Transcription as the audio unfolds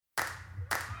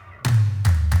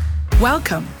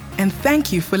Welcome, and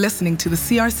thank you for listening to the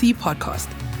CRC podcast,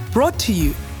 brought to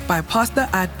you by Pastor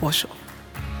Ad Bosho.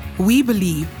 We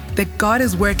believe that God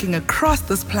is working across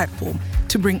this platform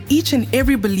to bring each and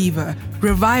every believer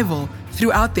revival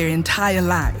throughout their entire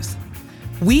lives.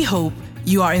 We hope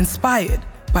you are inspired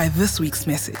by this week's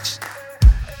message.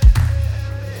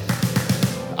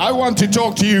 I want to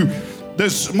talk to you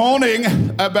this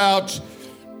morning about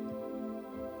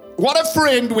what a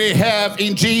friend we have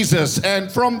in Jesus,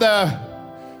 and from the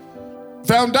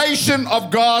foundation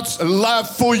of God's love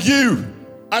for you.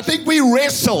 I think we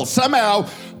wrestle somehow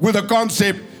with the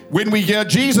concept when we hear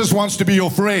Jesus wants to be your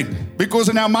friend, because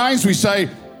in our minds we say,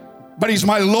 but he's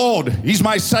my Lord, he's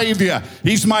my Savior,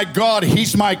 he's my God,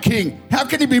 he's my King. How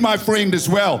can he be my friend as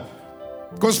well?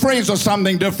 Because friends are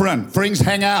something different. Friends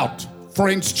hang out,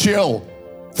 friends chill,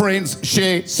 friends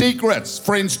share secrets,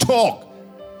 friends talk.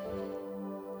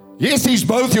 Yes, he's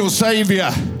both your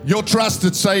Savior, your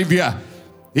trusted Savior.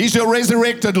 He's your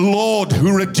resurrected Lord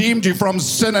who redeemed you from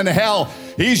sin and hell.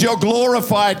 He's your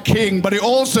glorified King, but he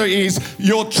also is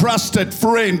your trusted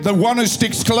friend, the one who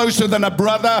sticks closer than a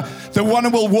brother, the one who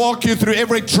will walk you through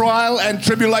every trial and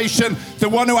tribulation, the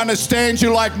one who understands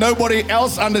you like nobody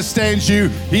else understands you.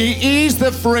 He is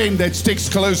the friend that sticks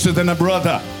closer than a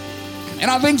brother. And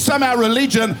I think somehow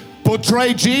religion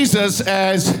portrays Jesus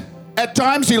as, at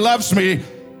times he loves me,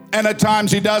 and at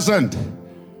times he doesn't.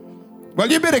 Well,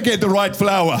 you better get the right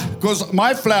flower, because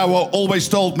my flower always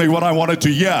told me what I wanted to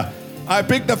hear. I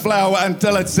picked the flower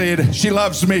until it said, she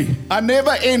loves me. I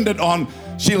never ended on,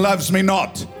 she loves me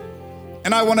not.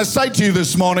 And I want to say to you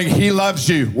this morning, he loves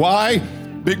you. Why?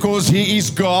 Because he is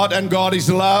God, and God is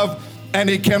love, and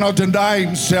he cannot deny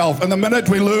himself. And the minute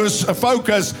we lose a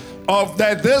focus of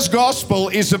that, this gospel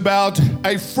is about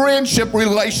a friendship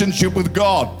relationship with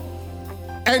God.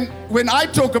 And when I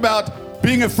talk about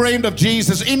being a friend of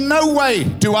Jesus, in no way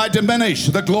do I diminish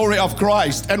the glory of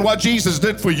Christ and what Jesus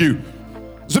did for you.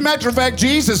 As a matter of fact,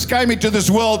 Jesus came into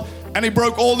this world and he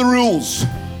broke all the rules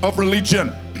of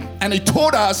religion. And he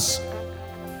taught us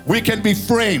we can be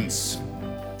friends.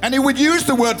 And he would use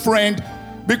the word friend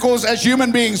because as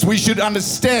human beings, we should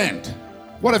understand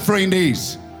what a friend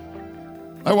is.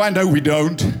 Oh, I know we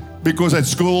don't, because at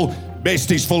school,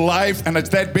 besties for life, and it's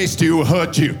that bestie who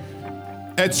hurt you.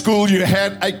 At school, you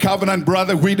had a covenant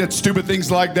brother. We did stupid things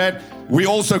like that. We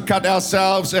also cut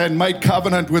ourselves and made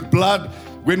covenant with blood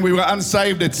when we were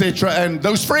unsaved, etc. And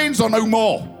those friends are no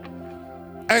more.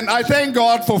 And I thank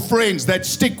God for friends that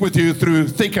stick with you through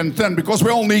thick and thin, because we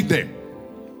all need them.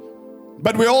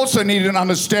 But we also need an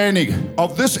understanding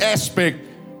of this aspect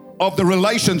of the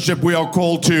relationship we are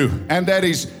called to, and that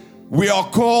is we are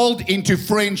called into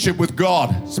friendship with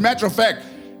God. As a matter of fact,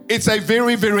 it's a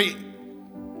very, very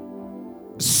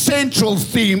central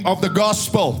theme of the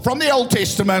gospel from the Old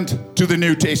Testament to the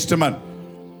New Testament.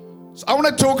 So I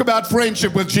want to talk about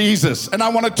friendship with Jesus, and I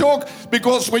want to talk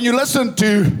because when you listen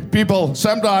to people,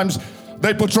 sometimes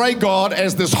they portray God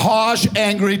as this harsh,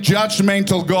 angry,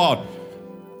 judgmental God.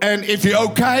 And if you're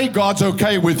okay, God's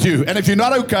okay with you. And if you're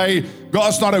not okay,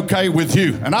 God's not okay with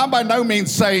you. And I'm by no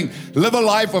means saying live a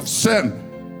life of sin.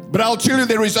 But I'll tell you,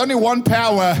 there is only one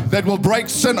power that will break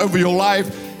sin over your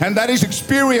life, and that is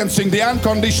experiencing the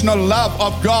unconditional love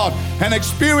of God and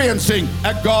experiencing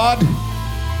a God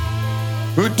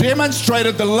who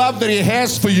demonstrated the love that he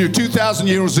has for you 2,000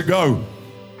 years ago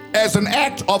as an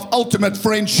act of ultimate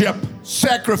friendship,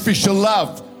 sacrificial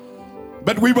love.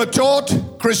 But we were taught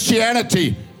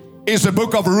Christianity is a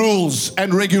book of rules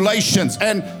and regulations,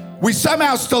 and we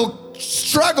somehow still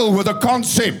struggle with the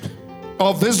concept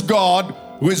of this God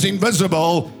who is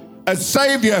invisible, a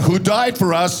Savior who died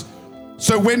for us.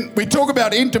 So when we talk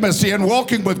about intimacy and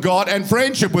walking with God and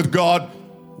friendship with God,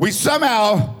 we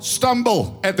somehow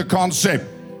stumble at the concept.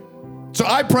 So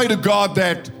I pray to God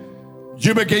that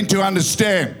you begin to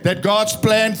understand that God's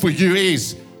plan for you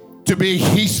is to be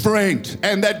his friend,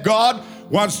 and that God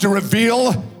wants to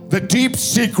reveal the deep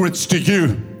secrets to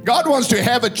you. God wants to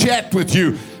have a chat with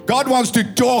you. God wants to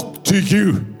talk to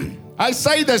you. I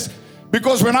say this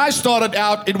because when I started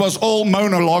out, it was all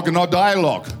monologue and not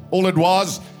dialogue. All it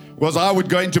was I would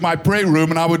go into my prayer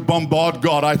room and I would bombard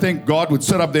God. I think God would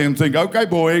sit up there and think, okay,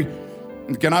 boy,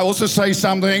 can I also say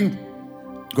something?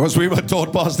 Because we were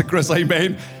taught, Pastor Chris,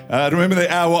 amen. Remember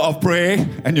the hour of prayer,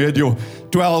 and you had your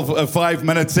 12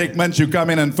 5-minute segments. You come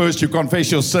in and first you confess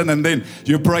your sin, and then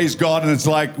you praise God, and it's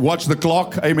like, watch the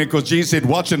clock, amen, because Jesus said,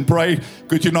 watch and pray.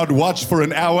 Could you not watch for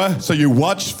an hour? So you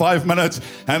watch 5 minutes,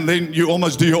 and then you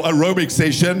almost do your aerobic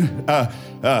session.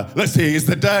 This is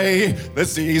the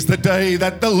day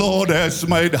that the Lord has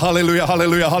made. Hallelujah,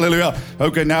 hallelujah, hallelujah.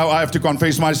 Okay, now I have to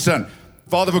confess my sin.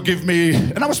 Father, forgive me.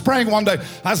 And I was praying one day.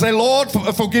 I said, Lord,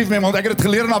 forgive me. Want ek het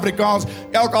geleer in Afrikaans.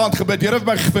 Elke aand gebid. Here,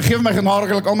 vergewe my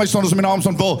genadiglik al my sondes in my naam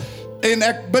staan wil. En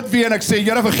ek bid weer en ek sê,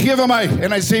 Here, vergewe my.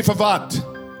 En hy sê, vir wat?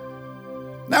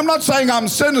 Now, I'm not saying I'm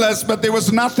sinless, but there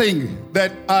was nothing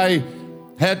that I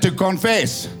had to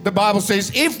confess. The Bible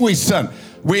says, if we sin,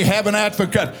 we have an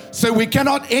advocate. So we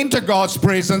cannot enter God's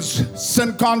presence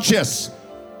sin conscious.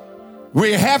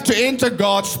 We have to enter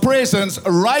God's presence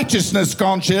righteousness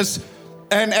conscious,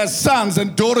 and as sons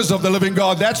and daughters of the living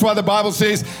God. That's why the Bible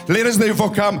says, let us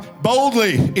therefore come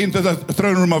boldly into the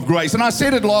throne room of grace. And I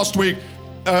said it last week,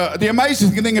 the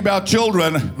amazing thing about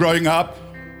children growing up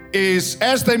is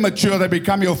as they mature, they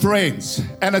become your friends.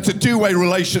 And it's a two-way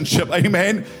relationship,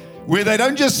 amen? Where they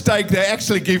don't just take, they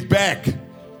actually give back.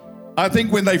 I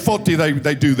think when they're 40,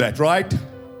 they do that, right?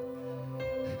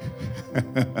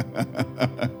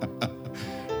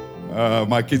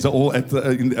 My kids are all at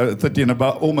 30 and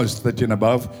above, almost 30 and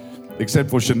above, except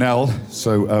for Chanel.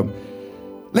 So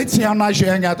let's see how nice you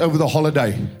hang out over the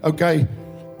holiday, okay?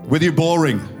 With you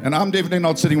boring. And I'm definitely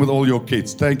not sitting with all your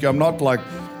kids. Thank you. I'm not like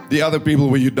the other people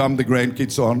where you dump the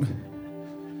grandkids on.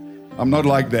 I'm not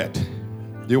like that.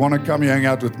 You want to come, you hang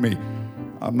out with me.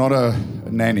 I'm not a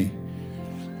nanny.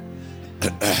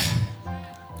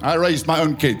 I raised my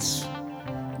own kids.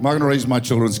 I'm not going to raise my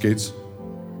children's kids.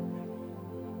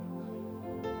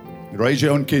 You raise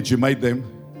your own kids, you made them.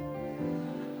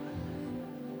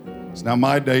 It's now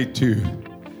my day to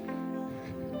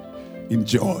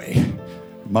enjoy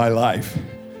my life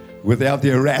without the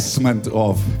harassment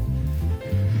of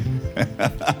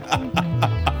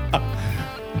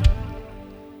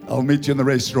I'll meet you in the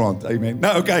restaurant, amen.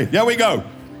 No, okay, here we go.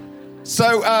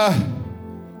 So,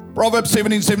 Proverbs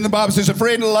 17:7, the Bible says, a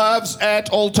friend loves at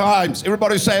all times.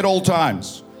 Everybody say at all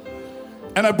times.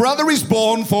 And a brother is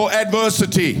born for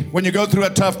adversity when you go through a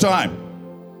tough time.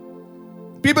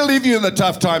 People leave you in the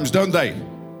tough times, don't they?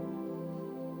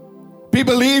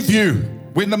 People leave you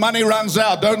when the money runs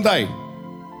out, don't they?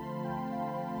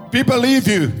 People leave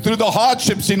you through the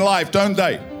hardships in life, don't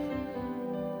they?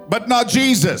 But not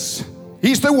Jesus.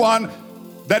 He's the one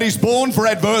that is born for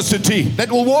adversity,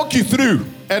 that will walk you through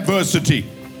adversity.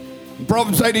 In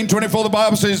Proverbs 18:24, the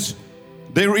Bible says,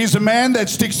 there is a man that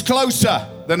sticks closer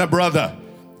than a brother.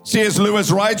 C.S.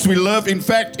 Lewis writes, we live, in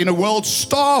fact, in a world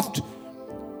starved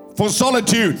for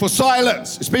solitude, for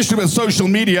silence, especially with social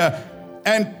media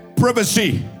and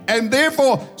privacy, and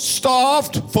therefore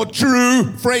starved for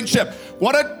true friendship.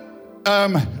 What did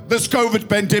this COVID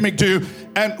pandemic do?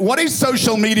 And what is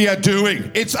social media doing?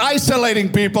 It's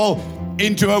isolating people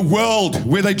into a world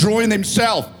where they draw in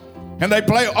themselves and they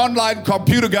play online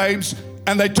computer games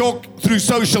and they talk through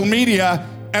social media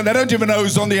and they don't even know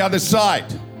who's on the other side.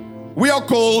 We are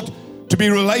called to be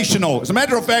relational. As a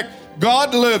matter of fact,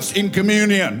 God lives in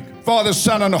communion. Father,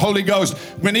 Son, and the Holy Ghost.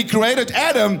 When He created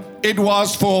Adam, it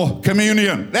was for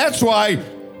communion. That's why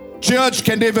church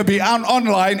can never be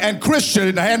online and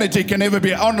Christianity can never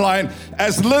be online,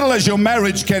 as little as your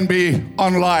marriage can be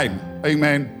online.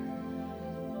 Amen.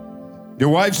 Your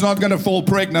wife's not going to fall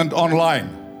pregnant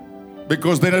online,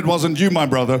 because then it wasn't you, my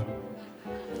brother.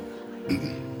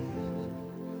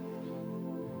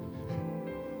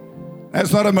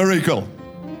 That's not a miracle.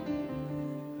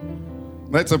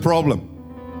 That's a problem.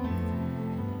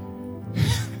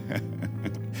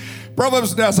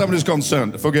 Proverbs, now somebody's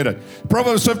concerned, forget it.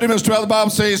 Proverbs 15:12, the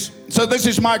Bible says, so this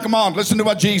is my command. Listen to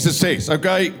what Jesus says,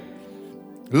 okay?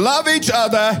 Love each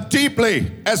other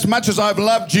deeply as much as I've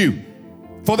loved you.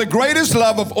 For the greatest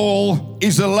love of all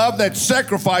is a love that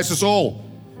sacrifices all.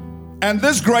 And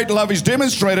this great love is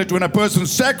demonstrated when a person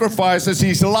sacrifices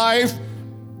his life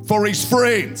for his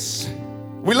friends.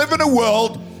 We live in a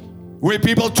world where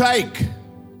people take,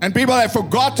 and people have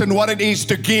forgotten what it is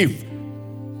to give.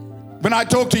 When I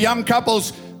talk to young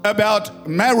couples about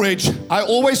marriage, I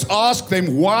always ask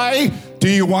them, why do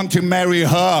you want to marry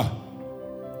her?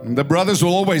 And the brothers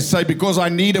will always say, because I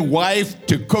need a wife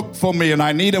to cook for me, and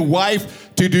I need a wife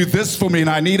to do this for me, and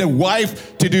I need a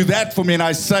wife to do that for me. And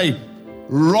I say,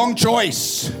 wrong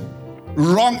choice,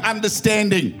 wrong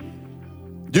understanding.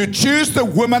 You choose the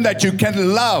woman that you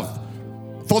can love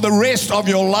for the rest of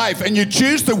your life, and you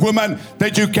choose the woman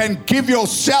that you can give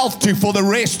yourself to for the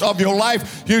rest of your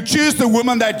life. You choose the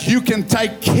woman that you can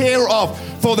take care of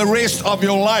for the rest of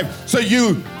your life. So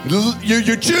you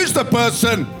choose the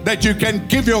person that you can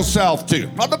give yourself to,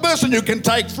 not the person you can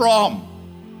take from.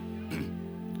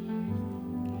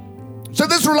 So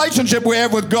this relationship we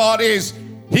have with God is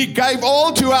He gave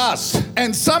all to us,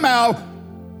 and somehow,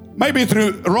 maybe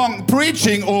through wrong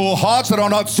preaching or hearts that are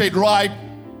not set right,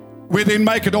 we then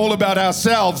make it all about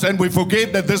ourselves, and we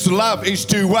forget that this love is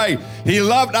two-way. He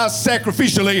loved us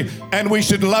sacrificially, and we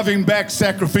should love him back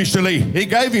sacrificially. He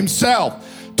gave himself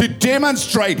to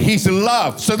demonstrate his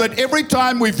love, so that every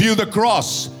time we view the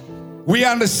cross, we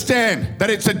understand that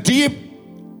it's a deep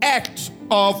act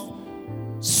of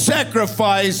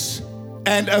sacrifice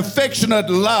and affectionate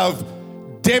love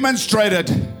demonstrated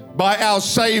by our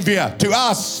Savior to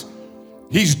us,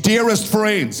 his dearest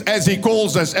friends, as he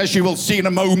calls us, as you will see in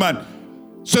a moment.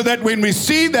 So that when we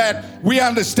see that, we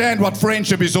understand what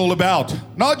friendship is all about.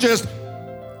 Not just,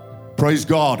 praise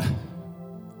God,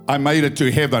 I made it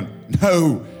to heaven.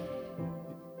 No.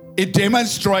 It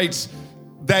demonstrates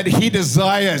that he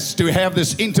desires to have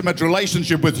this intimate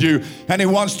relationship with you, and he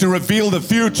wants to reveal the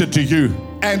future to you.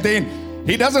 And then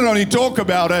he doesn't only talk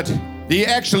about it, he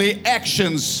actually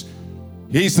actions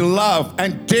his love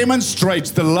and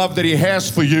demonstrates the love that he has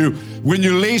for you when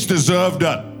you least deserved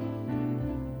it.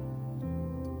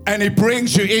 And he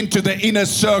brings you into the inner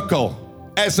circle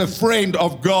as a friend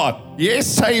of God. Yes,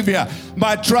 Savior,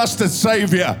 my trusted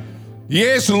Savior.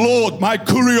 Yes, Lord, my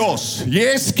Kurios.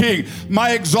 Yes, King,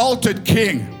 my exalted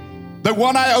King. The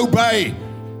one I obey,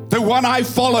 the one I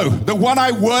follow, the one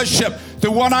I worship,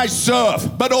 the one I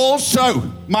serve, but also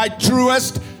my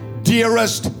truest,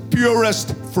 dearest,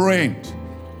 purest friend.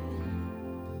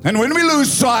 And when we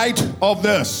lose sight of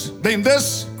this, then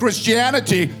this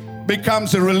Christianity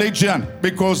becomes a religion,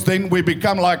 because then we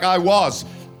become like I was.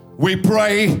 We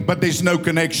pray, but there's no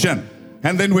connection.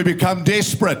 And then we become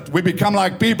desperate. We become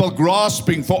like people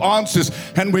grasping for answers,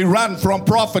 and we run from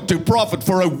prophet to prophet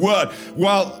for a word.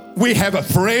 Well, we have a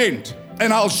friend,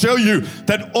 and I'll show you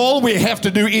that all we have to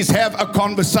do is have a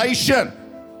conversation.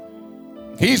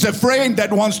 He's a friend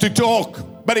that wants to talk,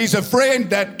 but he's a friend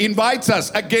that invites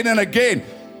us again and again.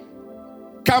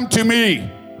 Come to me,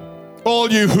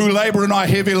 all you who labor and are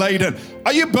heavy laden.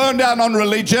 Are you burned down on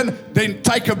religion? Then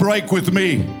take a break with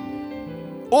me.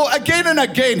 Or again and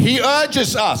again, he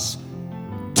urges us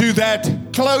to that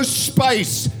close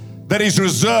space that is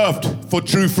reserved for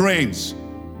true friends.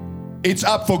 It's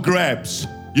up for grabs.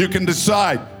 You can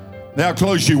decide how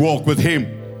close you walk with him.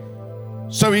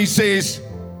 So he says,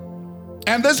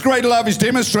 and this great love is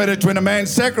demonstrated when a man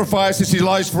sacrifices his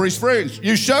life for his friends.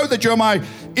 You show that you're my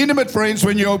intimate friends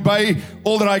when you obey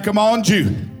all that I command you.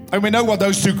 And we know what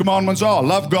those two commandments are.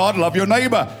 Love God, love your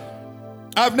neighbor.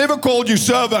 I've never called you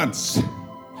servants,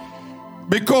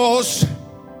 because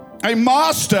a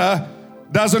master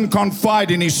doesn't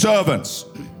confide in his servants.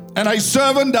 And a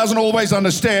servant doesn't always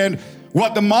understand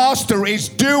what the master is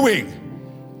doing.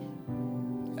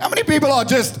 How many people are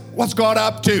just, what's God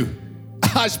up to?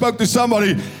 I spoke to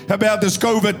somebody about this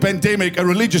COVID pandemic, a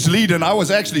religious leader, and I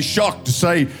was actually shocked to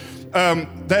say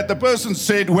that the person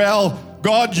said, well,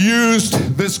 God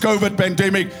used this COVID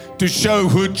pandemic to show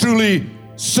who truly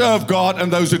serve God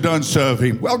and those who don't serve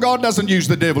him. Well, God doesn't use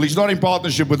the devil. He's not in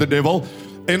partnership with the devil.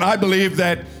 And I believe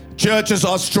that churches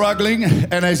are struggling.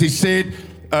 And as he said,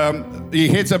 he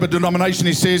heads up a denomination.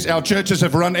 He says, our churches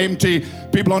have run empty.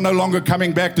 People are no longer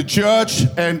coming back to church.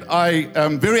 And I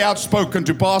am very outspoken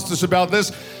to pastors about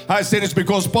this. I said it's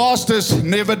because pastors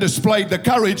never displayed the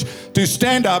courage to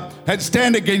stand up and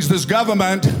stand against this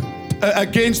government,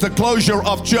 against the closure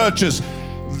of churches.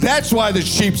 That's why the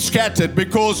sheep scattered,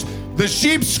 because the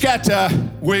sheep scatter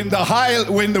when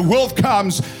the wolf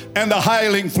comes and the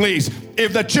hireling flees.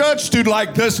 If the church stood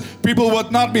like this, people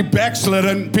would not be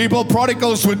backslidden.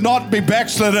 Prodigals would not be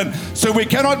backslidden. So we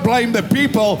cannot blame the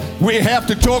people. We have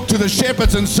to talk to the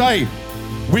shepherds and say,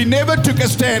 we never took a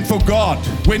stand for God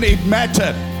when it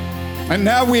mattered. And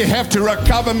now we have to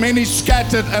recover many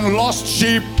scattered and lost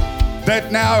sheep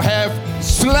that now have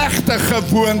slechte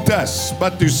gewoontes.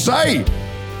 But to say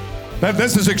that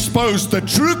this has exposed the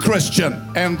true Christian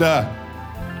and the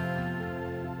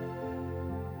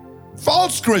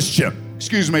false Christian,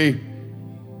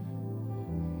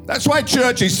 that's why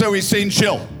church is so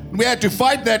essential. We had to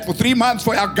fight that for 3 months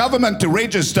for our government to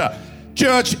register.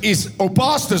 Church or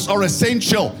pastors are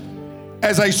essential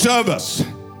as a service.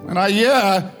 And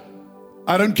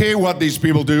I don't care what these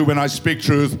people do when I speak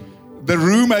truth. The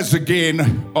rumors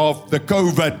again of the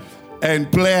COVID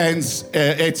and plans,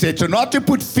 etc. Not to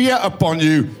put fear upon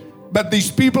you, but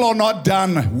these people are not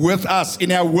done with us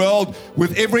in our world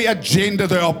with every agenda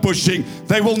they are pushing.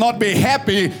 They will not be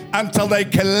happy until they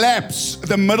collapse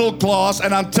the middle class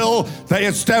and until they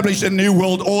establish a new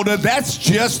world order. That's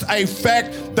just a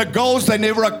fact. The goals they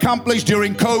never accomplished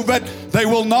during COVID, they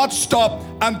will not stop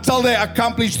until they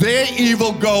accomplish their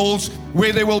evil goals,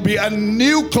 where there will be a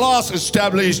new class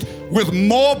established with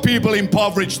more people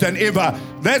impoverished than ever.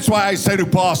 That's why I say to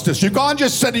pastors, you can't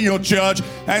just sit in your church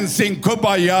and sing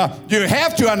Kumbaya. You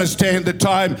have to understand the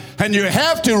time, and you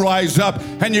have to rise up,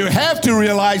 and you have to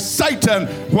realize Satan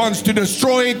wants to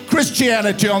destroy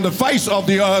Christianity on the face of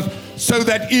the earth so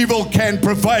that evil can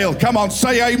prevail. Come on,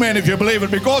 say amen if you believe it,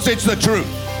 because it's the truth.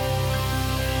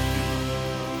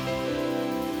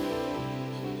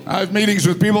 I have meetings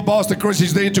with people. Pastor Chris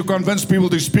is there to convince people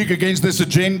to speak against this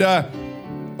agenda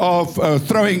of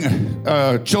throwing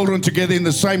children together in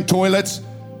the same toilets.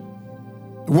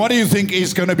 What do you think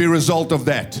is going to be a result of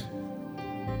that?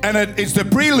 And it's the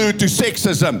prelude to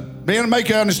sexism. They're going to make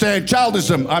you understand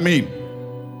childism, I mean.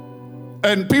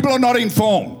 And people are not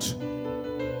informed.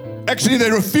 Actually,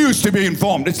 they refuse to be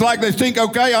informed. It's like they think,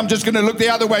 okay, I'm just going to look the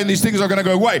other way and these things are going to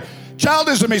go away.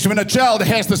 Childism is when a child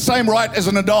has the same right as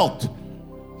an adult.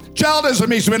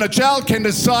 Childism is when a child can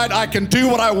decide, I can do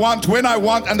what I want, when I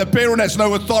want, and the parent has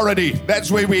no authority.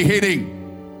 That's where we're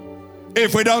heading.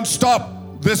 If we don't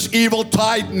stop this evil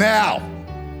tide now.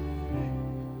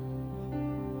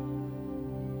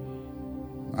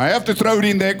 I have to throw it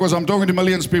in there because I'm talking to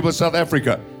millions of people in South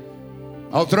Africa.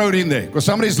 I'll throw it in there because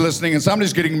somebody's listening and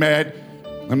somebody's getting mad,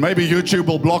 and maybe YouTube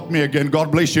will block me again.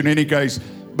 God bless you in any case.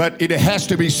 But it has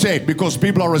to be said because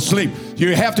people are asleep.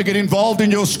 You have to get involved in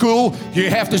your school. You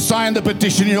have to sign the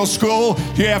petition in your school.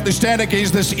 You have to stand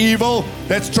against this evil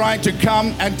that's trying to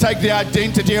come and take the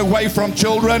identity away from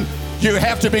children. You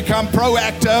have to become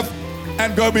proactive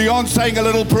and go beyond saying a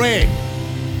little prayer.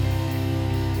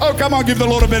 Oh, come on, give the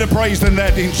Lord a better praise than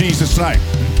that in Jesus' name.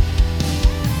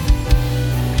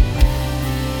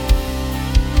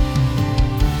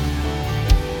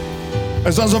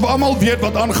 Is asof almal weet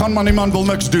wat aangaan, maar niemand wil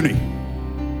niks doen nie.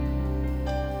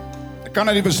 Ek kan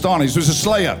dit nie verstaan nie. Soos 'n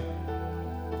sluier,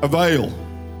 a veil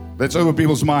that's over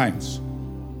people's minds.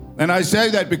 And I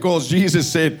say that because Jesus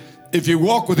said, if you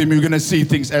walk with him, you're going to see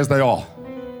things as they are.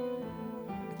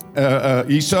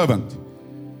 His servant.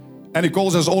 And he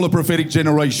calls us all a prophetic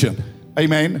generation.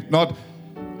 Amen. Not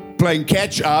playing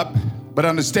catch up, but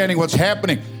understanding what's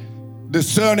happening.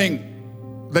 Discerning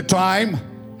the time.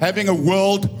 Having a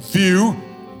world view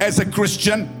as a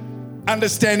Christian,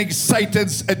 understanding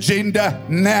Satan's agenda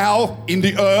now in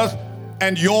the earth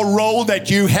and your role that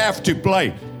you have to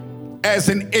play as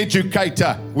an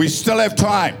educator. We still have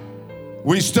time.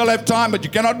 We still have time, but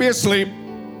you cannot be asleep.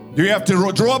 You have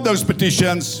to draw up those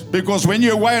petitions because when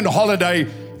you're away on holiday,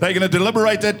 they're going to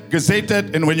deliberate it, gazette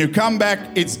it, and when you come back,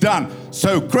 it's done.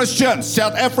 So Christians,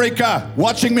 South Africa,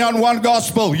 watching me on One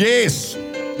Gospel, yes.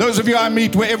 Those of you I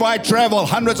meet wherever I travel,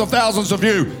 hundreds of thousands of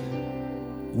you,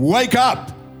 wake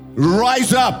up,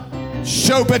 rise up,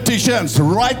 show petitions,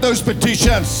 write those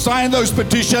petitions, sign those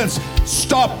petitions,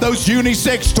 stop those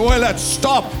unisex toilets,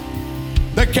 stop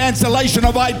the cancellation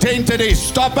of identity,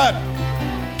 stop it,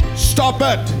 stop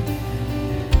it.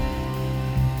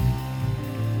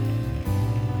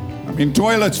 I mean,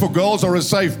 toilets for girls are a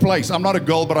safe place. I'm not a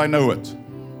girl, but I know it.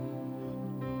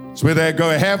 It's where they go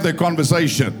have their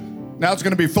conversation. Now it's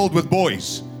going to be filled with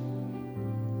boys.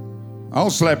 I'll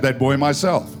slap that boy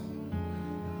myself.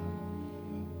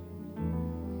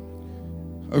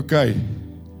 Okay.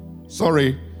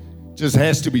 Sorry. Just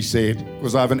has to be said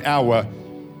because I have an hour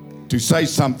to say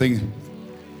something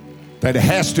that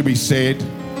has to be said.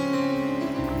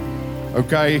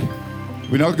 Okay.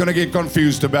 We're not going to get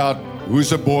confused about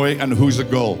who's a boy and who's a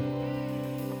girl.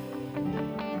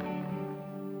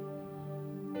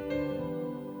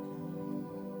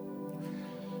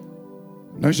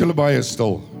 Nou is julle baie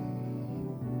stil.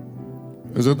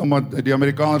 Is dit omdat die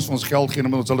Amerikaners ons geld gee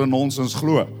omdat hulle nonsens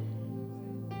glo?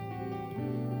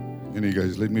 Anyway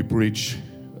guys, let me preach.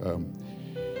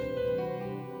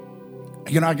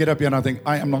 I get up here and I think,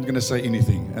 I am not going to say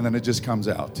anything. And then it just comes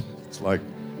out. It's like,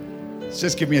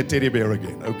 just give me a teddy bear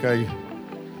again, okay?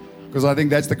 Because I think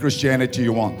that's the Christianity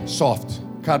you want. Soft,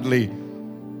 cuddly,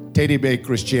 teddy bear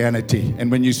Christianity.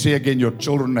 And when you see again your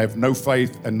children have no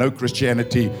faith and no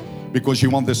Christianity, because you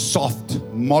want this soft,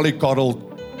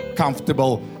 mollycoddled,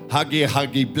 comfortable, huggy,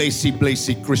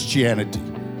 blessy Christianity,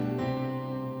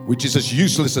 which is as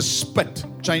useless as spit,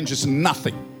 changes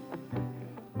nothing.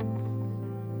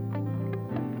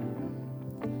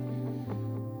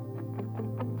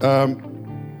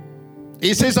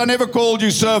 He says, I never called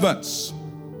you servants.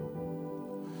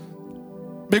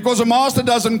 Because a master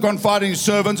doesn't confide in his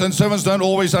servants, and servants don't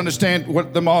always understand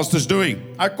what the master's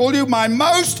doing. I call you my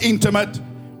most intimate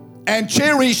and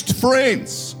cherished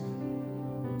friends.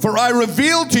 For I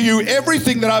reveal to you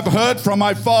everything that I've heard from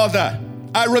my Father.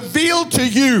 I reveal to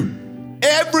you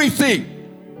everything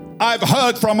I've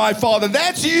heard from my Father.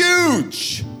 That's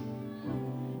huge.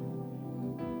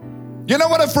 You know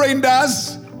what a friend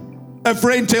does? A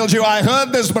friend tells you, I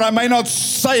heard this, but I may not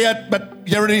say it, but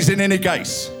here it is in any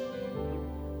case.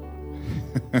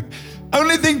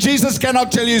 Only thing Jesus cannot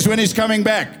tell you is when he's coming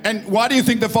back. And why do you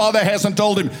think the Father hasn't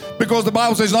told him? Because the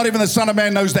Bible says not even the Son of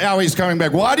Man knows the hour he's coming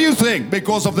back. Why do you think?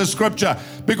 Because of the scripture.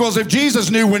 Because if Jesus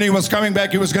knew when he was coming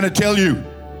back, he was going to tell you.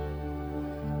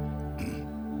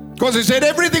 Because he said,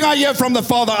 everything I hear from the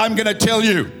Father, I'm going to tell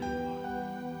you.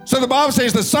 So the Bible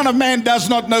says the Son of Man does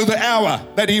not know the hour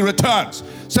that he returns.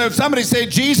 So if somebody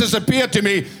said, Jesus appeared to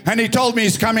me and he told me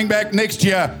he's coming back next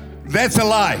year, that's a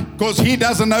lie. Because he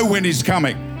doesn't know when he's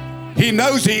coming. He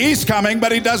knows he is coming,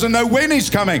 but he doesn't know when he's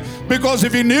coming. Because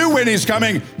if he knew when he's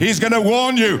coming, he's going to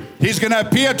warn you. He's going to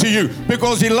appear to you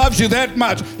because he loves you that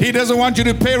much. He doesn't want you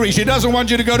to perish. He doesn't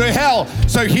want you to go to hell.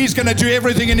 So he's going to do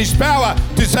everything in his power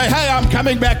to say, hey, I'm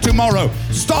coming back tomorrow.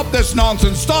 Stop this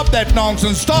nonsense. Stop that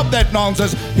nonsense. Stop that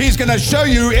nonsense. He's going to show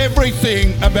you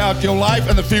everything about your life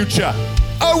and the future.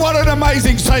 Oh, what an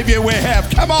amazing Savior we have.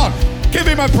 Come on, give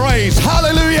him a praise.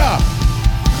 Hallelujah.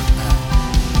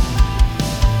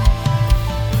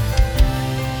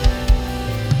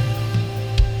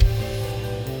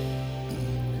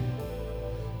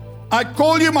 I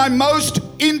call you my most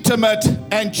intimate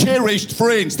and cherished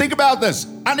friends. Think about this.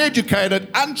 Uneducated,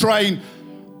 untrained,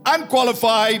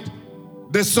 unqualified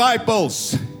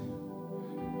disciples.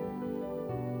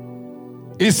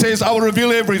 He says, I will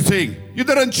reveal everything. You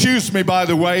didn't choose me, by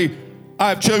the way.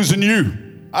 I've chosen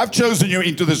you. I've chosen you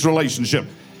into this relationship.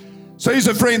 So he's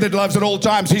a friend that loves at all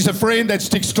times. He's a friend that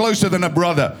sticks closer than a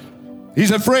brother.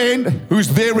 He's a friend who's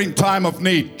there in time of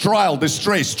need, trial,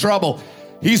 distress, trouble.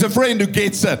 He's a friend who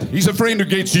gets it. He's a friend who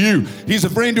gets you. He's a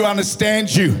friend who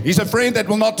understands you. He's a friend that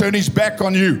will not turn his back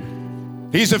on you.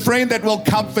 He's a friend that will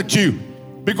comfort you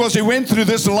because he went through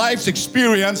this life's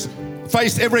experience,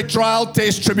 faced every trial,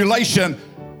 test, tribulation,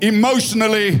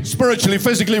 emotionally, spiritually,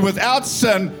 physically, without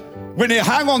sin. When he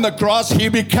hung on the cross, he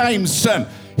became sin.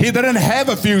 He didn't have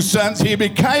a few sins. He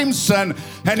became sin,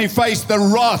 and he faced the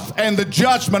wrath and the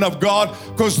judgment of God,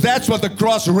 because that's what the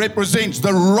cross represents,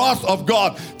 the wrath of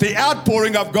God. The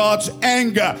outpouring of God's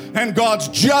anger and God's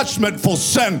judgment for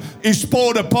sin is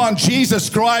poured upon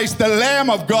Jesus Christ, the Lamb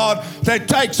of God that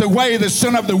takes away the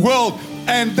sin of the world.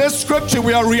 And this scripture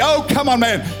we are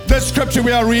this scripture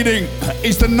we are reading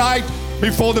is the night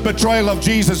before the betrayal of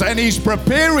Jesus, and he's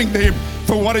preparing them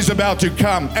for what is about to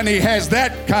come. And he has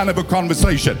that kind of a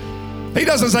conversation. He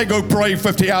doesn't say go pray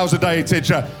 50 hours a day,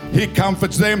 etc. He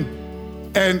comforts them,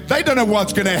 and they don't know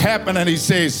what's going to happen. And he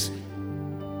says,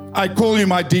 I call you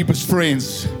my deepest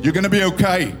friends. You're going to be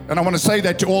okay. And I want to say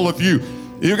that to all of you.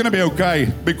 You're going to be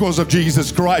okay because of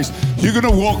Jesus Christ. You're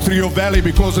going to walk through your valley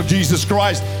because of Jesus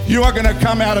Christ. You are going to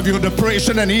come out of your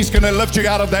depression, and he's going to lift you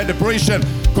out of that depression,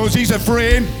 because he's a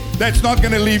friend that's not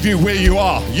going to leave you where you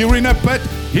are. You're in a pit,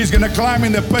 he's going to climb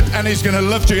in the pit, and he's going to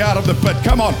lift you out of the pit.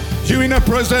 Come on. You're in a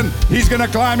prison, he's going to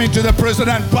climb into the prison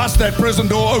and bust that prison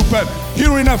door open.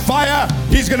 You're in a fire,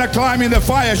 he's going to climb in the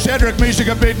fire, Shadrach, Meshach,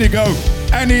 Abednego,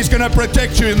 and he's going to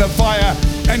protect you in the fire.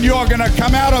 And you are going to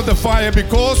come out of the fire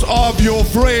because of your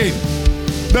friend,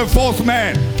 the fourth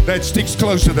man that sticks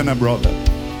closer than a brother.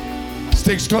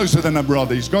 Sticks closer than a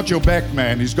brother. He's got your back,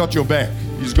 man. He's got your back.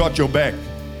 He's got your back.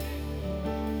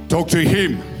 Talk to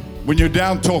him. When you're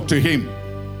down, talk to him.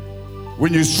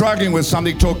 When you're struggling with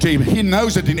something, talk to him. He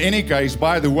knows it in any case,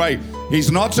 by the way.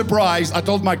 He's not surprised. I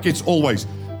told my kids always,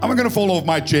 I'm not going to fall off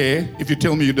my chair if you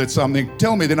tell me you did something.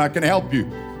 Tell me, then I can help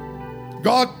you.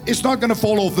 God is not going to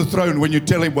fall off the throne when you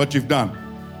tell him what you've done.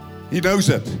 He knows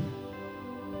it.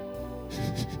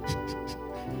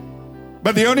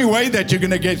 But the only way that you're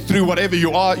going to get through whatever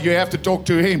you are, you have to talk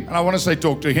to him. And I want to say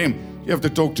talk to him. You have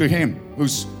to talk to him who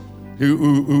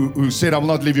said, I will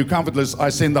not leave you comfortless. I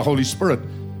send the Holy Spirit.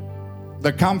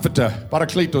 The Comforter,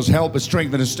 Parakletos, helper,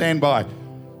 strength, and a standby.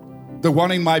 The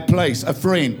one in my place, a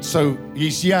friend. So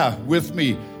he's here with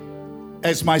me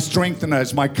as my strengthener,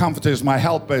 as my comforter, as my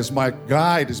helper, as my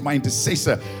guide, as my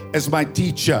intercessor, as my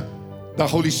teacher. The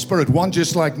Holy Spirit, one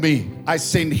just like me. I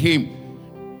send him.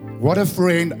 What a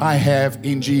friend I have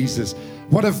in Jesus.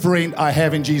 What a friend I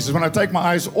have in Jesus. When I take my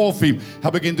eyes off him,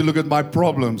 I begin to look at my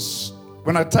problems.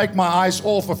 When I take my eyes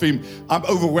off of him, I'm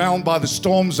overwhelmed by the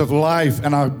storms of life,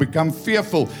 and I become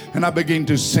fearful, and I begin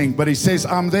to sink. But he says,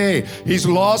 I'm there. His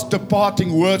last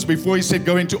departing words before he said,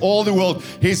 go into all the world,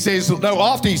 he says, no,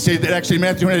 after he said that, actually,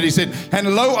 Matthew 8, he said,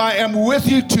 and lo, I am with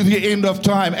you to the end of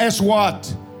time. As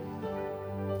what?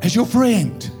 As your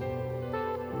friend.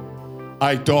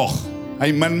 Hy tog.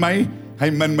 Hy min my.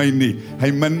 Hy min my nie. Hy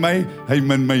min my. Hy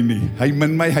min my nie. Hy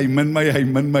min my. Hy min my. Hy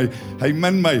min my. Hy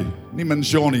min my. Nie min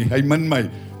Johnny. Hy min my.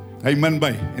 Hy min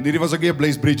my. En hierdie was ook nie 'n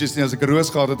Blessed Bridges nie, as ek 'n roos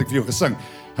gehad het ek vir jou gesing.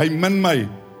 Hy min my.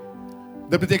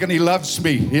 Dit beteken he loves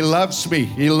me, he loves me,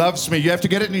 he loves me. You have to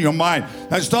get it in your mind.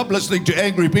 Now stop listening to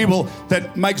angry people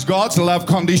that makes God's love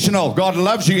conditional. God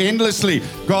loves you endlessly.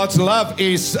 God's love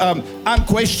is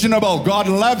unquestionable. God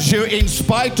loves you in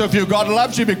spite of you. God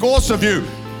loves you because of you.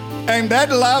 And that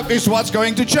love is what's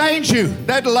going to change you.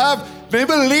 That love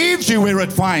never leaves you where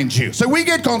it finds you. So we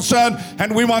get concerned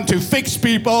and we want to fix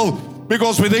people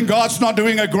because we think God's not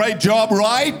doing a great job,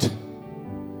 right?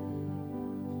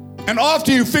 And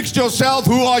after you fixed yourself,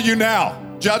 who are you now?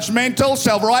 Judgmental,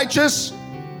 self-righteous?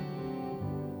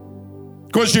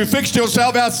 Because you fixed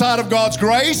yourself outside of God's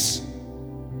grace?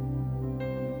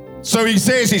 So he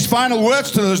says his final words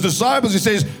to those disciples, he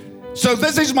says, so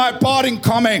this is my parting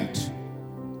comment.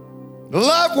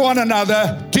 Love one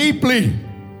another deeply.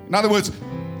 In other words,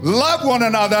 love one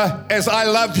another as I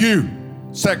love you,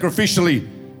 sacrificially,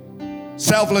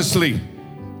 selflessly,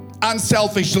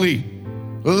 unselfishly.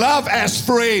 Love as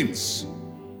friends.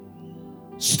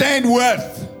 Stand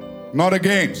with, not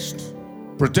against.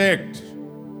 Protect.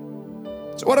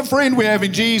 So what a friend we have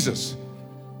in Jesus.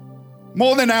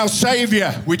 More than our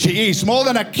Savior, which He is. More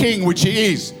than a King, which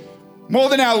He is. More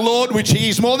than our Lord, which He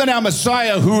is. More than our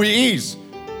Messiah, who He is.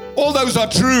 All those are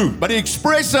true, but He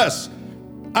expresses,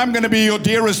 I'm going to be your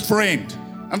dearest friend.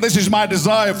 And this is my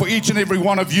desire for each and every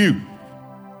one of you.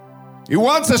 He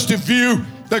wants us to view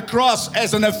the cross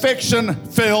as an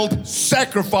affection-filled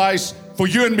sacrifice for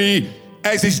you and me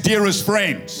as His dearest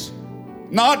friends.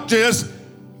 Not just,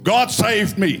 God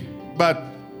saved me, but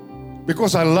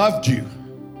because I loved you.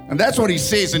 And that's what He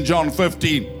says in John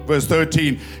 15, verse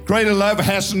 13. Greater love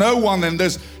has no one than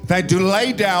this, than to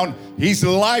lay down His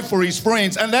life for His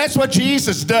friends. And that's what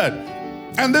Jesus did.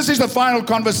 And this is the final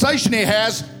conversation He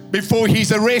has before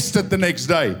He's arrested the next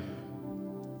day.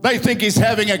 They think He's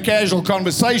having a casual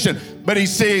conversation, but He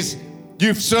says,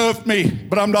 you've served me,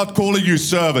 but I'm not calling you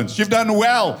servants. You've done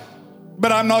well,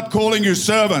 but I'm not calling you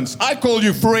servants. I call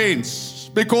you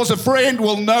friends, because a friend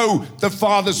will know the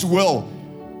Father's will.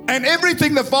 And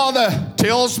everything the Father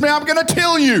tells me, I'm going to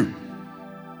tell you.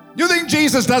 You think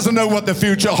Jesus doesn't know what the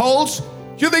future holds?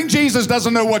 You think Jesus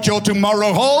doesn't know what your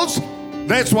tomorrow holds?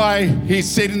 That's why He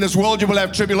said, in this world you will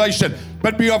have tribulation,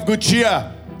 but be of good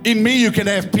cheer. In me you can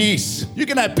have peace. You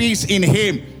can have peace in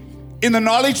Him. In the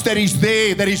knowledge that He's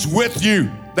there, that He's with you,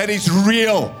 that He's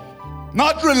real.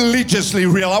 Not religiously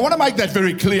real. I want to make that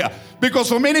very clear. Because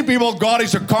for many people, God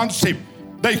is a concept.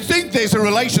 They think there's a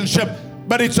relationship,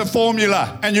 but it's a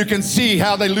formula. And you can see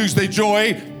how they lose their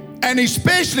joy. And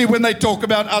especially when they talk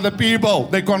about other people,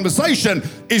 their conversation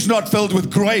is not filled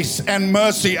with grace and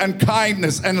mercy and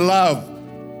kindness and love.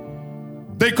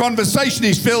 Their conversation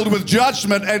is filled with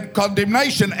judgment and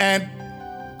condemnation and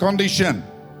condition.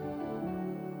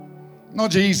 Not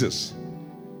Jesus.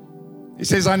 He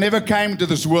says, I never came to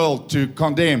this world to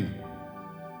condemn,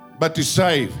 but to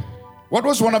save. What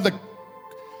was one of the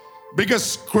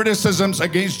biggest criticisms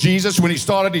against Jesus when He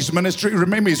started His ministry?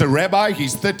 Remember, He's a rabbi,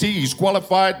 He's 30, He's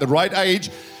qualified, the right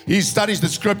age. He studies the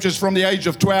scriptures from the age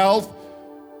of 12.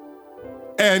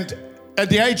 And at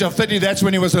the age of 30, that's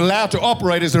when He was allowed to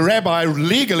operate as a rabbi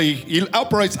legally. He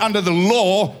operates under the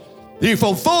law. He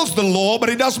fulfills the law, but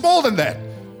He does more than that.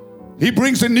 He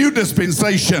brings a new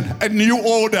dispensation, a new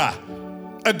order,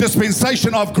 a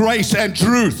dispensation of grace and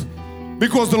truth,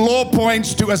 because the law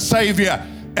points to a Savior,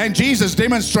 and Jesus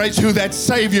demonstrates who that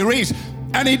Savior is.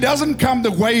 And He doesn't come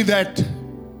the way that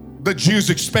the Jews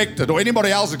expected or anybody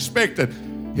else expected.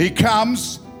 He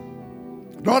comes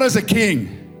not as a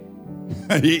king.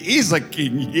 He is a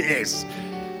king, yes.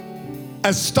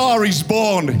 A star is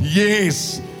born,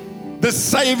 yes. The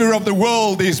Savior of the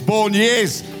world is born,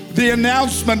 yes. The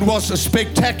announcement was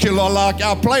spectacular, like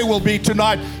our play will be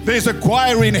tonight. There's a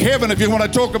choir in heaven. If you want to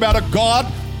talk about a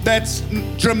God that's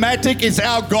dramatic, it's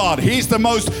our God. He's the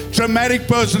most dramatic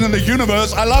person in the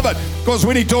universe. I love it, because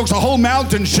when He talks, a whole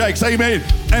mountain shakes, amen.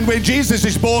 And when Jesus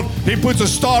is born, He puts a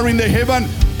star in the heaven,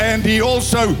 and He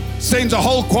also sends a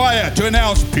whole choir to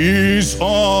announce peace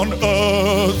on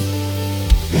earth.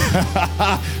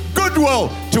 Goodwill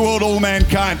toward all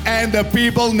mankind. And the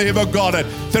people never got it.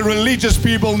 The religious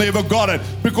people never got it,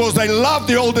 because they loved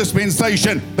the old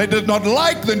dispensation. They did not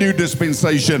like the new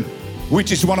dispensation,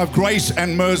 which is one of grace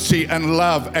and mercy and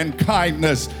love and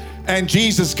kindness. And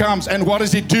Jesus comes, and what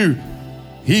does He do?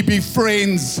 He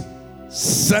befriends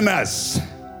sinners.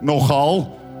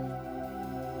 Nogal,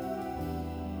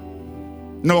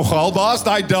 waar's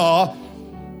daai dae?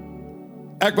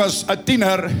 Ek was 'n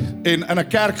tiener en in 'n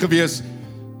kerk gewees,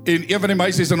 en een van die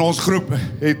meisies in ons groep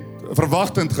het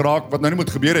verwagtend geraak wat nou nie moet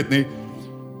gebeur het nie.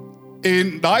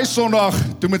 En daai Sondag,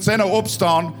 toe moet sy nou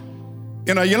opstaan,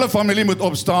 En 'n hele familie moet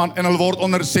opstaan en hulle word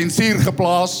onder sensuur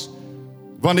geplaas,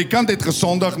 want die kind het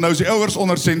gesondig, nou is die ouers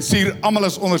onder sensuur, almal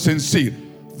is onder sensuur.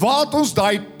 Waar het ons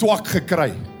daai twak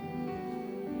gekry?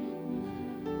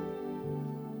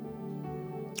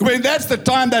 When that's the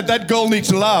time that girl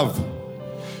needs love.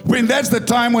 When that's the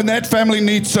time when that family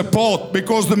needs support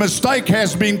because the mistake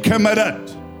has been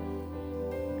committed.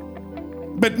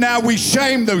 But now we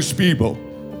shame those people.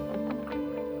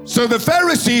 So the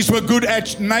Pharisees were good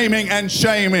at naming and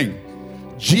shaming.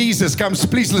 Jesus comes,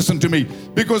 please listen to me,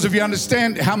 because if you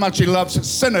understand how much he loves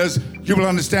sinners, you will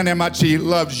understand how much he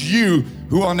loves you,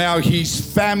 who are now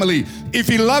his family. If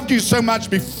he loved you so much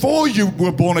before you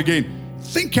were born again,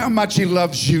 think how much he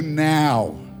loves you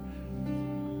now.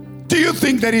 Do you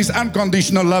think that his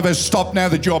unconditional love has stopped now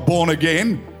that you are born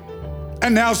again?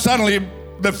 And now suddenly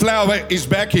the flower is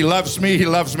back. He loves me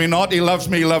not. He loves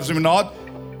me not.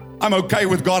 I'm okay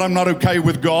with God, I'm not okay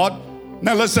with God.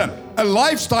 Now listen, a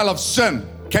lifestyle of sin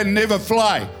can never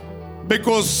fly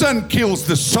because sin kills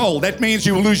the soul. That means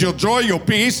you will lose your joy, your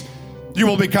peace. You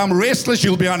will become restless,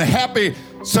 you'll be unhappy.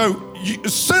 So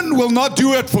sin will not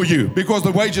do it for you because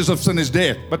the wages of sin is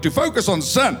death. But to focus on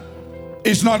sin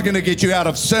is not going to get you out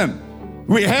of sin.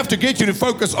 We have to get you to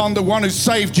focus on the one who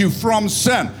saved you from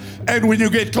sin. And when you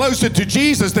get closer to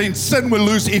Jesus, then sin will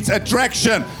lose its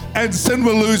attraction, and sin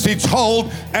will lose its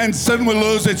hold, and sin will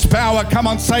lose its power. Come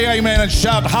on, say amen and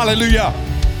shout hallelujah.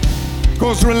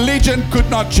 Because religion could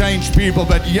not change people,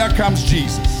 but here comes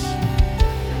Jesus.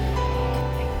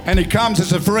 And he comes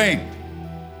as a friend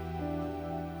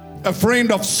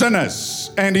of sinners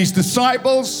and his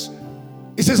disciples.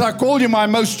 He says, I call you my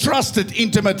most trusted,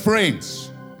 intimate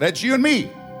friends. That's you and me.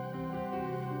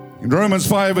 In Romans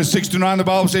 5, verse 6 to 9, the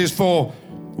Bible says, for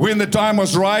when the time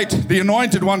was right, the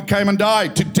Anointed One came and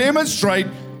died to demonstrate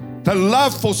the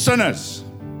love for sinners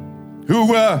who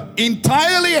were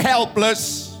entirely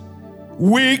helpless,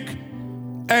 weak,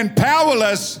 and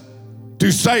powerless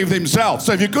to save themselves.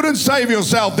 So if you couldn't save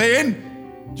yourself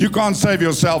then, you can't save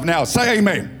yourself now. Say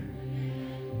amen.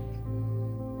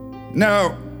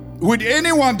 Now, would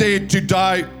anyone dare to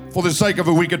die for the sake of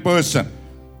a wicked person?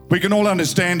 We can all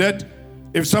understand it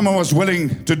if someone was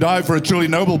willing to die for a truly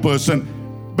noble person.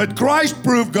 But Christ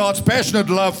proved God's passionate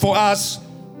love for us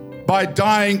by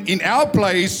dying in our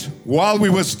place while we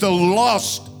were still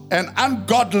lost and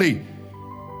ungodly.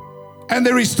 And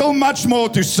there is still much more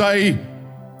to say,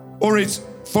 or it's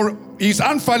for his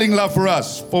unfailing love for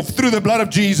us. For through the blood of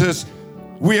Jesus,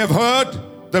 we have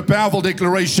heard the powerful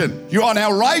declaration, you are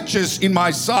now righteous in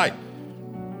my sight.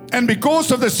 And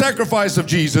because of the sacrifice of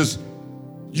Jesus,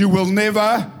 you will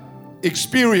never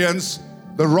experience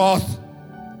the wrath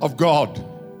of God.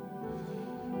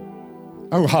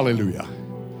 Oh, hallelujah.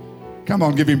 Come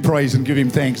on, give him praise and give him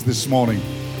thanks this morning.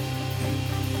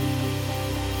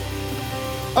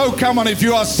 Oh, come on, if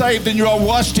you are saved and you are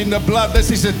washed in the blood,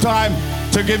 this is the time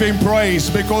to give him praise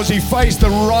because he faced the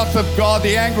wrath of God,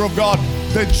 the anger of God,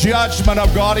 the judgment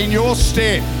of God in your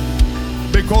stead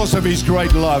because of his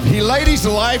great love. He laid his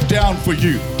life down for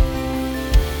you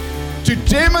to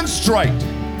demonstrate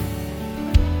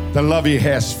the love he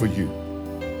has for you.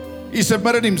 He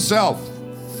submitted himself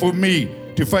for me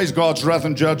to face God's wrath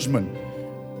and judgment.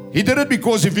 He did it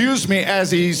because he views me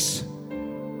as his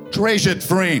treasured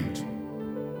friend.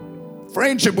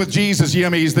 Friendship with Jesus, hear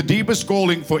me, is the deepest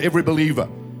calling for every believer.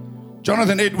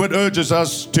 Jonathan Edward urges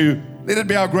us to let it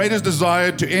be our greatest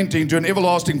desire to enter into an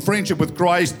everlasting friendship with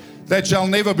Christ that shall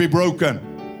never be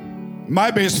broken.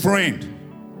 My best friend.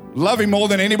 Love him more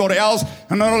than anybody else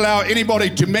and not allow anybody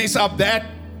to mess up that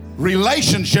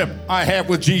relationship I have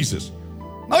with Jesus.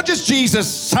 Not just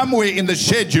Jesus somewhere in the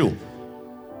schedule.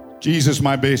 Jesus,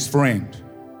 my best friend.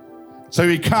 So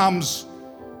he comes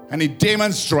and he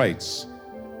demonstrates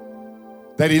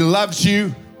that he loves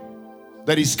you,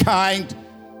 that he's kind,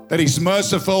 that he's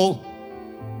merciful.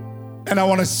 And I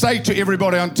want to say to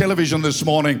everybody on television this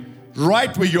morning,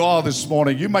 right where you are this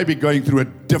morning, you may be going through a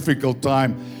difficult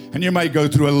time and you may go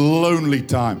through a lonely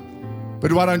time.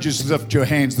 But why don't you just lift your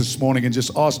hands this morning and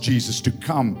just ask Jesus to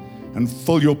come and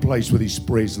fill your place with his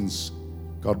presence.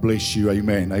 God bless you.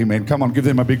 Amen. Amen. Come on, give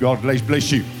them a big God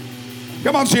bless you.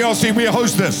 Come on, CRC, we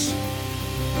host this.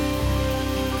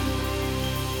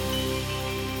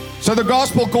 So the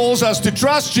gospel calls us to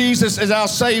trust Jesus as our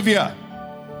Savior,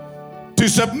 to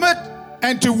submit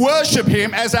and to worship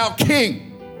him as our King,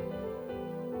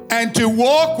 and to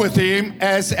walk with him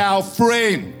as our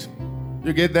friend.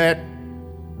 You get that?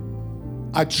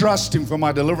 I trust him for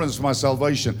my deliverance, for my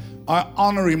salvation. I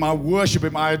honor him, I worship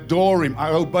him, I adore him,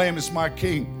 I obey him as my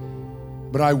King.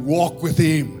 But I walk with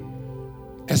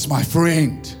him as my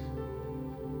friend.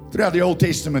 Throughout the Old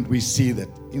Testament, we see that.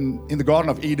 In the Garden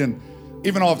of Eden,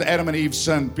 even after Adam and Eve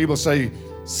sinned, people say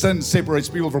sin separates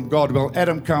people from God. Well,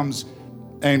 Adam comes,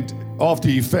 and after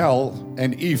he fell,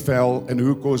 and Eve fell, and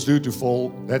who caused who to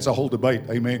fall, that's a whole debate,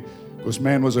 amen? Because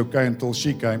man was okay until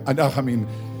she came.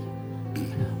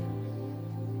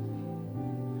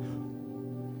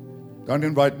 Don't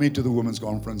invite me to the women's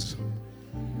conference.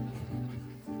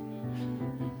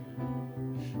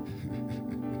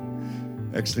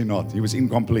 Actually not. He was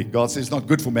incomplete. God says it's not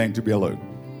good for man to be alone.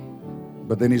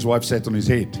 But then his wife sat on his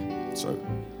head. So.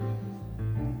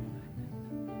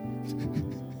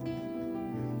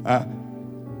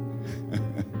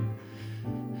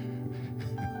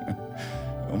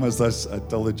 Almost I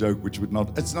tell the joke, which would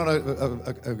not, it's not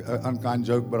a unkind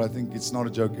joke, but I think it's not a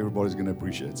joke everybody's going to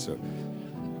appreciate. So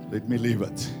let me leave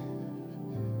it.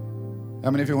 How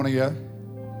many of you want to hear?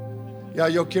 Yeah,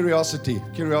 your curiosity.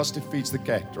 Curiosity feeds the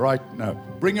cat, right? No.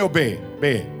 Bring your bear.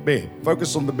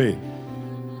 Focus on the bear.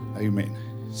 Amen.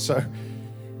 So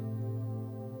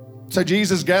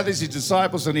Jesus gathers his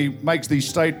disciples and he makes these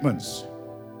statements.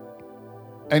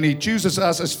 And he chooses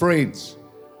us as friends.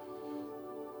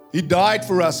 He died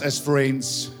for us as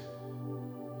friends.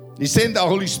 He sent the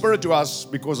Holy Spirit to us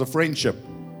because of friendship.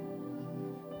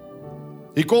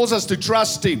 He calls us to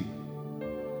trust him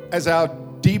as our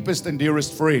deepest and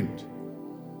dearest friend.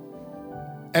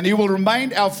 And he will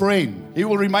remain our friend. He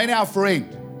will remain our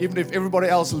friend even if everybody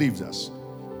else leaves us.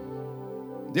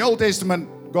 In the Old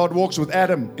Testament, God walks with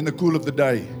Adam in the cool of the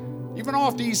day. Even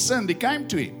after he sinned, he came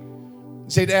to him.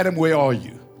 He said, Adam, where are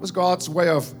you? It was God's way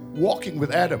of walking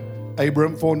with Adam.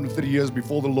 Abram, 430 years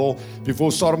before the law,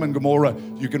 before Sodom and Gomorrah.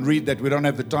 You can read that. We don't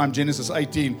have the time. Genesis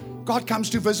 18. God comes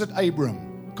to visit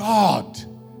Abram. God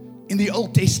in the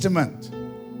Old Testament.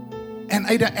 And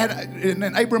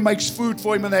Abram makes food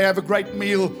for him and they have a great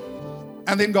meal.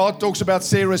 And then God talks about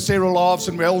Sarah. Sarah laughs,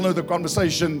 and we all know the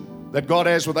conversation that God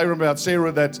has with Abram about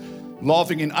Sarah, that's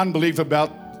laughing in unbelief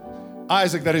about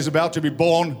Isaac that is about to be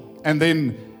born. And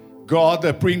then God,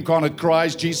 the pre-incarnate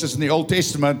Christ, Jesus in the Old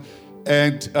Testament,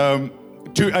 and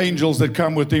two angels that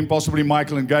come with him, possibly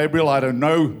Michael and Gabriel, I don't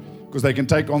know, because they can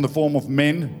take on the form of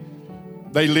men.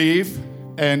 They leave,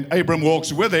 and Abram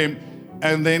walks with him.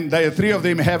 And then the three of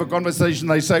them have a conversation.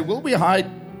 They say, will we hide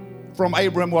from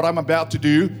Abram what I'm about to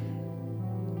do?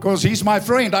 Because he's my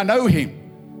friend. I know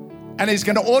him. And he's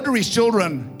going to order his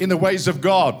children in the ways of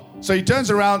God. So he turns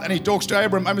around and he talks to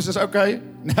Abram. Abram says, okay,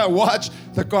 now watch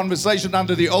the conversation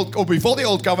under the old, or before the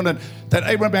old covenant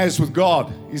that Abram has with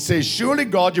God. He says, surely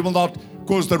God, you will not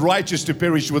cause the righteous to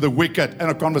perish with the wicked.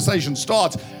 And a conversation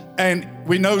starts. And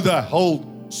we know the whole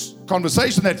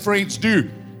conversation that friends do.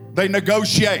 They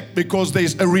negotiate because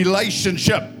there's a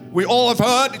relationship. We all have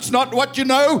heard, it's not what you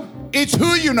know, it's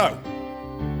who you know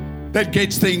that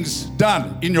gets things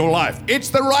done in your life. It's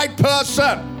the right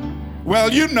person.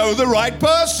 Well, you know the right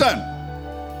person.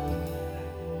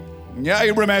 Yeah,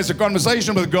 Abram has a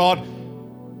conversation with God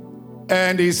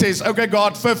and he says, okay,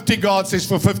 God, 50. God says,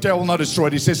 for 50 I will not destroy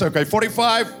it. He says, okay,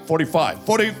 45, 45,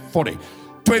 40, 40,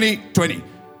 20, 20.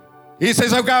 He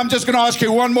says, okay, I'm just going to ask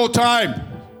you one more time.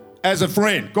 As a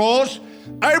friend, because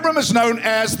Abram is known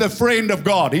as the friend of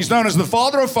God. He's known as the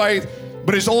father of faith,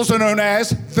 but he's also known as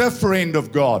the friend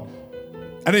of God.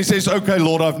 And he says, okay,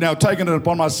 Lord, I've now taken it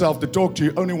upon myself to talk to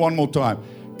you only one more time.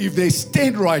 If there's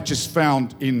 10 righteous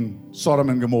found in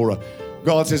Sodom and Gomorrah,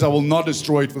 God says, I will not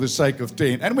destroy it for the sake of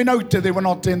 10. And we know there were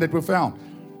not 10 that were found.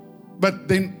 But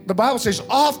then the Bible says,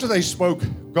 after they spoke,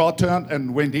 God turned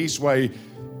and went his way.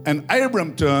 And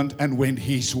Abram turned and went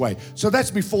his way. So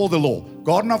that's before the law.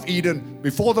 Garden of Eden,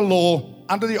 before the law,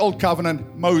 under the old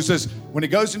covenant, Moses, when he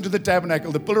goes into the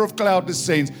tabernacle, the pillar of cloud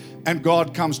descends, and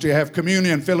God comes to have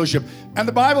communion, fellowship. And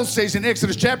the Bible says in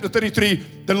Exodus chapter 33,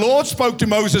 the Lord spoke to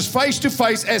Moses face to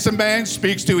face as a man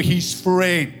speaks to his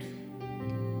friend.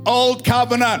 Old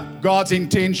covenant, God's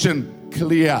intention,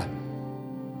 clear.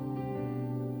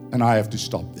 And I have to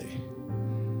stop there.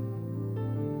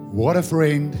 What a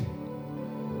friend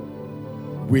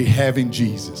we have in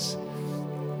Jesus.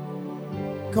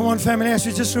 Come on, family, as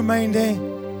we just remain there.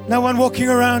 No one walking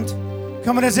around.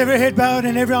 Come on, has every head bowed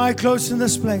and every eye closed in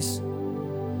this place.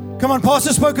 Come on,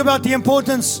 Pastor spoke about the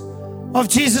importance of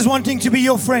Jesus wanting to be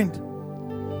your friend.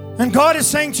 And God is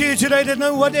saying to you today that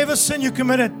no, whatever sin you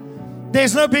committed,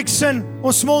 there's no big sin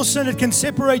or small sin that can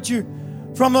separate you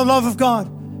from the love of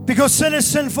God. Because sin is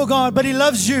sin for God, but He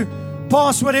loves you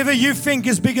past whatever you think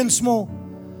is big and small.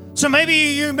 So maybe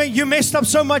you messed up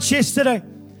so much yesterday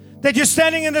that you're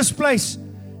standing in this place,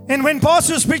 and when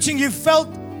Pastor was preaching, you felt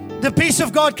the peace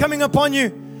of God coming upon you,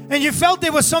 and you felt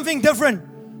there was something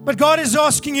different, but God is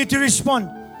asking you to respond.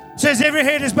 So as every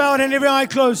head is bowed and every eye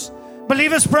closed,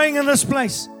 Believers praying in this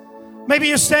place. Maybe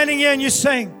you're standing here and you're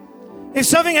saying, if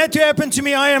something had to happen to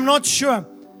me, I am not sure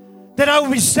that I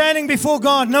will be standing before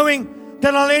God knowing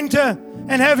that I'll enter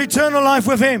and have eternal life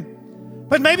with Him.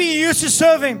 But maybe you used to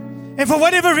serve Him, and for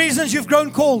whatever reasons you've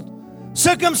grown cold.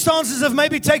 Circumstances have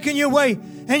maybe taken you away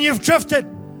and you've drifted.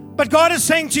 But God is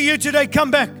saying to you today,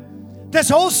 come back. This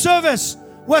whole service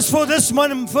was for this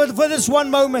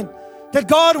one moment that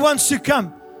God wants to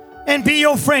come and be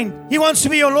your friend. He wants to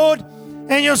be your Lord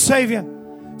and your Savior.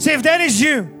 See, if that is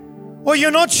you, or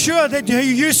you're not sure that you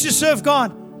used to serve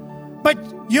God, but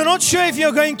you're not sure if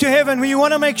you're going to heaven, you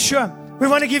want to make sure, we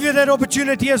want to give you that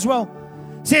opportunity as well.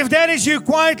 See, if that is you,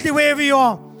 quietly wherever you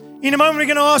are, in a moment we're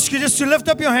going to ask you just to lift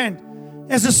up your hand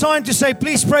as a sign to say,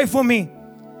 please pray for me.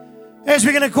 As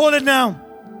we're going to call it now,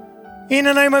 in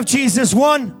the name of Jesus.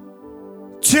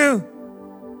 1,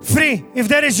 2, 3. If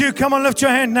that is you, come on, lift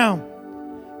your hand now.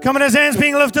 Come on, there's hands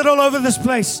being lifted all over this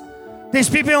place. There's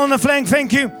people on the flank,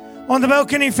 thank you. On the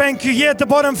balcony, thank you. Here at the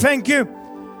bottom, thank you.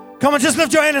 Come on, just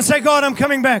lift your hand and say, God, I'm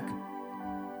coming back.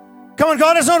 Come on,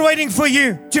 God is not waiting for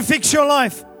you to fix your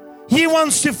life. He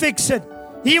wants to fix it.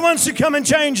 He wants to come and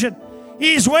change it.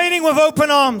 He's waiting with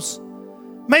open arms.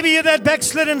 Maybe you're that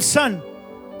backslidden son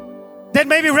that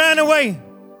maybe ran away,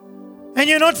 and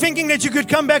you're not thinking that you could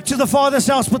come back to the Father's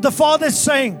house, but the Father's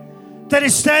saying that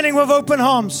He's standing with open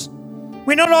arms.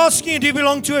 We're not asking you, do you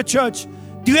belong to a church?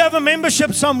 Do you have a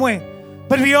membership somewhere?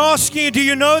 But we're asking you, do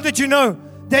you know that you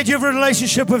have a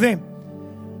relationship with Him?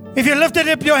 If you lifted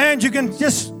up your hand, you can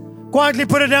just quietly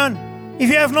put it down. If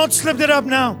you have not slipped it up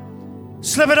now,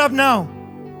 slip it up now.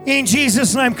 In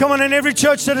Jesus' name. Come on, in every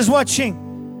church that is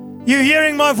watching, you're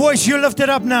hearing my voice, you lift it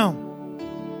up now.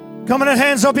 Come on, and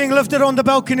hands are being lifted on the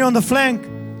balcony, on the flank.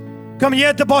 Come here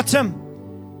at the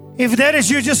bottom. If that is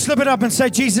you, just slip it up and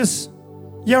say, Jesus,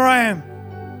 here I am.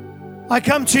 I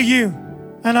come to you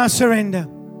and I surrender.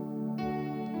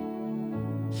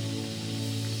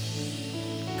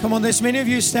 Come on, there's many of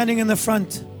you standing in the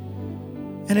front,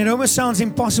 and it almost sounds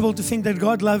impossible to think that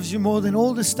God loves you more than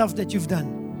all the stuff that you've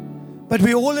done. But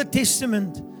we're all a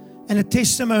testament and a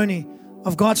testimony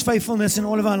of God's faithfulness in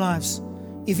all of our lives.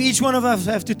 If each one of us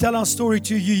have to tell our story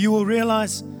to you, you will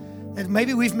realize that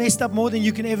maybe we've messed up more than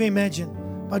you can ever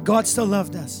imagine, but God still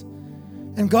loved us.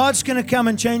 And God's going to come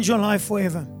and change your life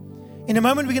forever. In a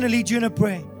moment, we're going to lead you in a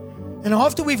prayer. And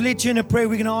after we've led you in a prayer,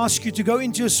 we're going to ask you to go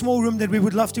into a small room that we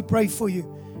would love to pray for you.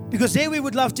 Because there we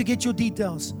would love to get your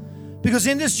details. Because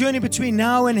in this journey between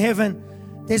now and heaven,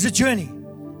 there's a journey.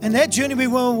 And that journey we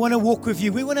want to walk with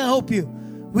you. We want to help you.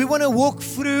 We want to walk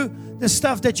through the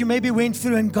stuff that you maybe went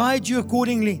through and guide you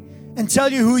accordingly and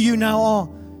tell you who you now are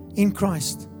in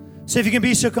Christ. So if you can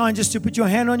be so kind just to put your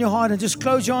hand on your heart and just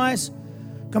close your eyes.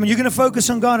 Come on, you're going to focus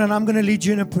on God, and I'm going to lead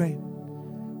you in a prayer.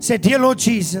 Say, dear Lord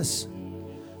Jesus,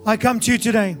 I come to you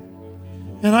today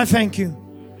and I thank you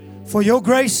for your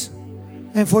grace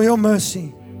and for your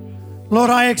mercy.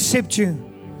 Lord, I accept you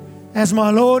as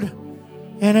my Lord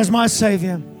and as my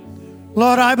Savior.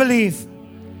 Lord, I believe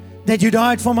that you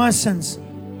died for my sins,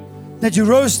 that you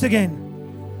rose again,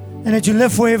 and that you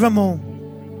live forevermore.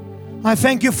 I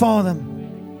thank you, Father,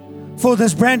 for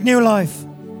this brand new life.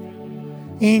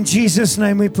 In Jesus'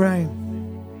 name we pray.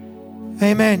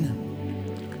 Amen.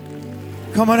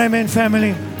 Come on, amen,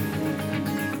 family.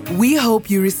 We hope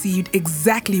you received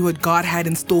exactly what God had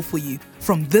in store for you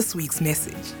from this week's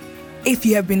message. If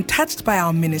you have been touched by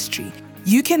our ministry,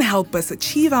 you can help us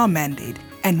achieve our mandate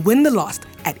and win the lost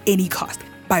at any cost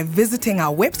by visiting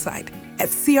our website at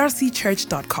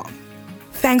crcchurch.com.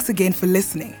 Thanks again for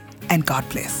listening, and God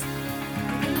bless.